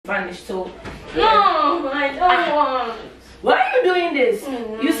vanish. So no, I don't want. Why are you doing this?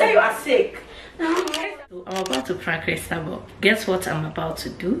 You say you are sick. So I'm about to prank CHRISTABEL. Guess what I'm about to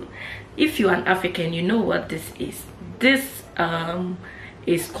do? If you're an African, you know what this is. This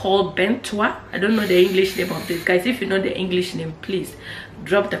is called bentua. I don't know the English name of this, guys. If you know the English name, please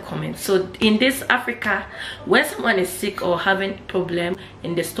drop the comment. So in this Africa, when someone is sick or having a problem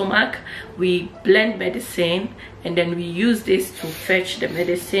in the stomach, we blend medicine and then we use this to fetch the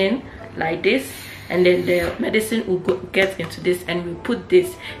medicine like this, and then the medicine will get into this, and we put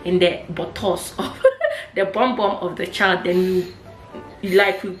this in the buttocks of the bum of the child. Then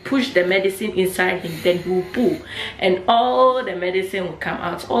we push the medicine inside him, then he will pull, and all the medicine will come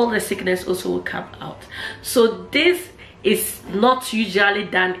out, all the sickness also will come out. So this is not usually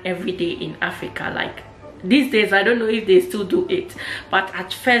done every day in Africa. Like these days, I don't know if they still do it, but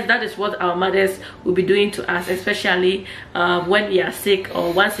at first that is what our mothers will be doing to us, especially when we are sick,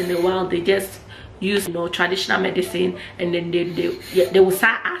 or once in a while they just use, you know, traditional medicine, and then they will say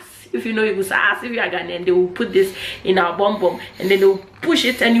us. If you know, it was us, if you are Ghanaian, they will put this in our bum, and then they will push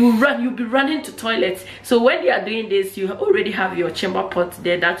it, and you'll be running to toilets. So when they are doing this, you already have your chamber pot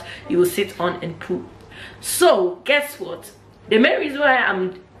there that you will sit on and poo. So guess what? The main reason why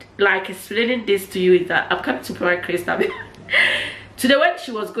I'm like explaining this to you is that I'm coming to prank CHRISTABEL. Today when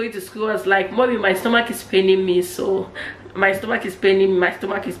she was going to school, I was like, Mommy, my stomach is paining me, so my stomach is paining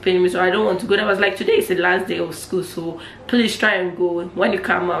me, so I don't want to go. I was like, today is the last day of school, so please try and go. When you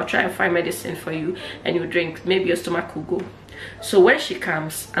come, I'll try and find medicine for you and you drink. Maybe your stomach will go. So when she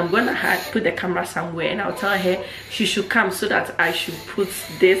comes, I'm gonna put the camera somewhere, and I'll tell her she should come, so that I should put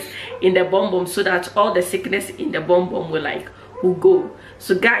this in the bum, so that all the sickness in the bum will go.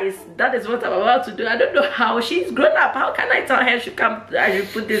 So guys, that is what I'm about to do. I don't know how. She's grown up. How can I tell her she come, I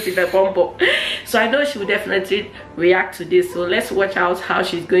should put this in the bum? So I know she will definitely react to this. So let's watch out how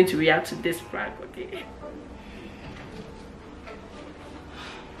she's going to react to this prank. Okay,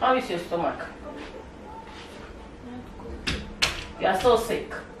 how is your stomach? You are so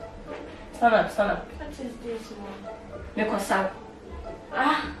sick. Stand up. What is this one? Make us out.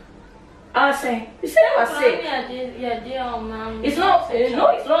 I was saying, you said I was sick. It's not, it's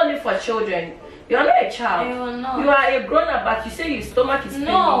not only for children. You are not a child. You are a grown up, but you say your stomach is paining.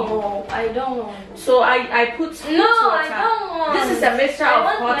 No, I don't want. So I put hot water. I don't want. This is a mixture of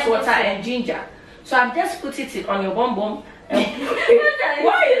hot water and ginger. So I'm just put it on your bum. And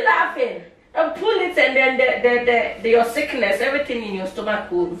why are you laughing? And pull it, and then your sickness, everything in your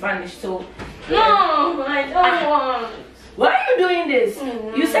stomach will vanish. So no, I don't want. Why are you doing this?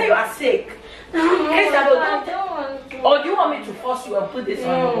 You say you are sick. I don't want to. Or do you want me to force you and put this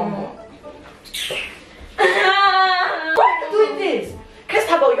on your bum? Why are you doing this?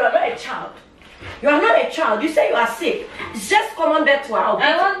 CHRISTABEL, you are not a child. You are not a child. You say you are sick. Just come on there to our house.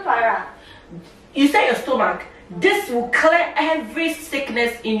 I want para. You say your stomach. This will clear every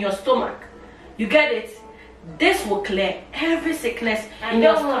sickness in your stomach. You get it? This will clear every sickness in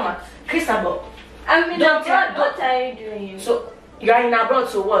your stomach. CHRISTABEL. I'm in abroad. What are you doing? So you are in abroad,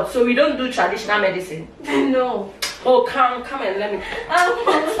 so what? So we don't do traditional medicine? No. Oh, come and let me.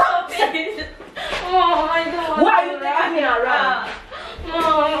 Stop it. Oh, I don't want. Why are you taking me around?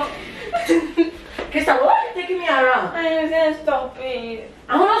 No. CHRISTABEL, why are you taking me around? I said stop it.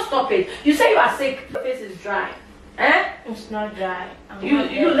 I will not stop it. You say you are sick. Your face is dry. Eh? It's not dry.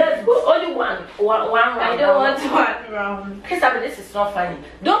 You let's go. Only one round. I don't want one round. CHRISTABEL, this is not funny.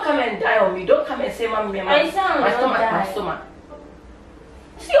 Don't come and die on me. Don't come and say, Mommy, my stomach.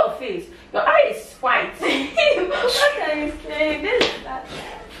 See your face. Your eye is white. What are you saying? This is that.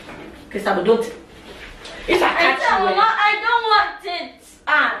 CHRISTABEL, don't. If I catch you, I don't want it.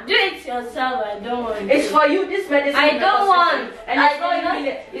 Do it yourself. I don't want it. It's for you. This medicine. I don't want. And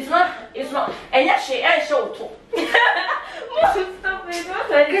it's not. And yes, she ain't show too. Stop it.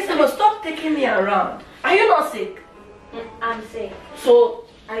 CHRISTABEL, stop taking me around. Are you not sick? I'm sick. So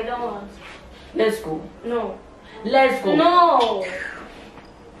I don't want. Let's go. No. Let's go. No.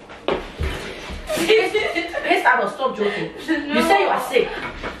 CHRISTABEL, stop joking. No. You say you are sick.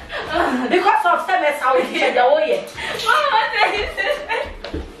 Because of SMS, I will teach the whole year.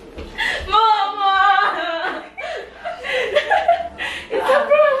 Mama. It's a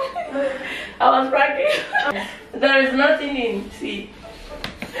problem. I was bragging. There is nothing